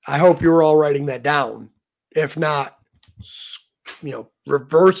 I hope you were all writing that down. If not,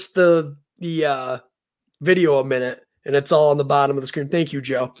 reverse the video a minute, and it's all on the bottom of the screen. Thank you,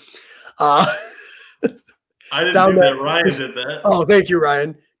 Joe. I didn't do that. Ryan did that. Oh, thank you,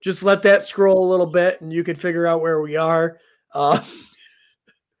 Ryan. Just let that scroll a little bit, and you can figure out where we are. I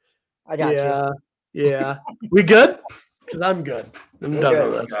got you. Yeah. We good? Because I'm good. I'm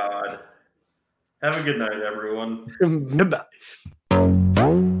done with this. God. Have a good night, everyone. Goodbye.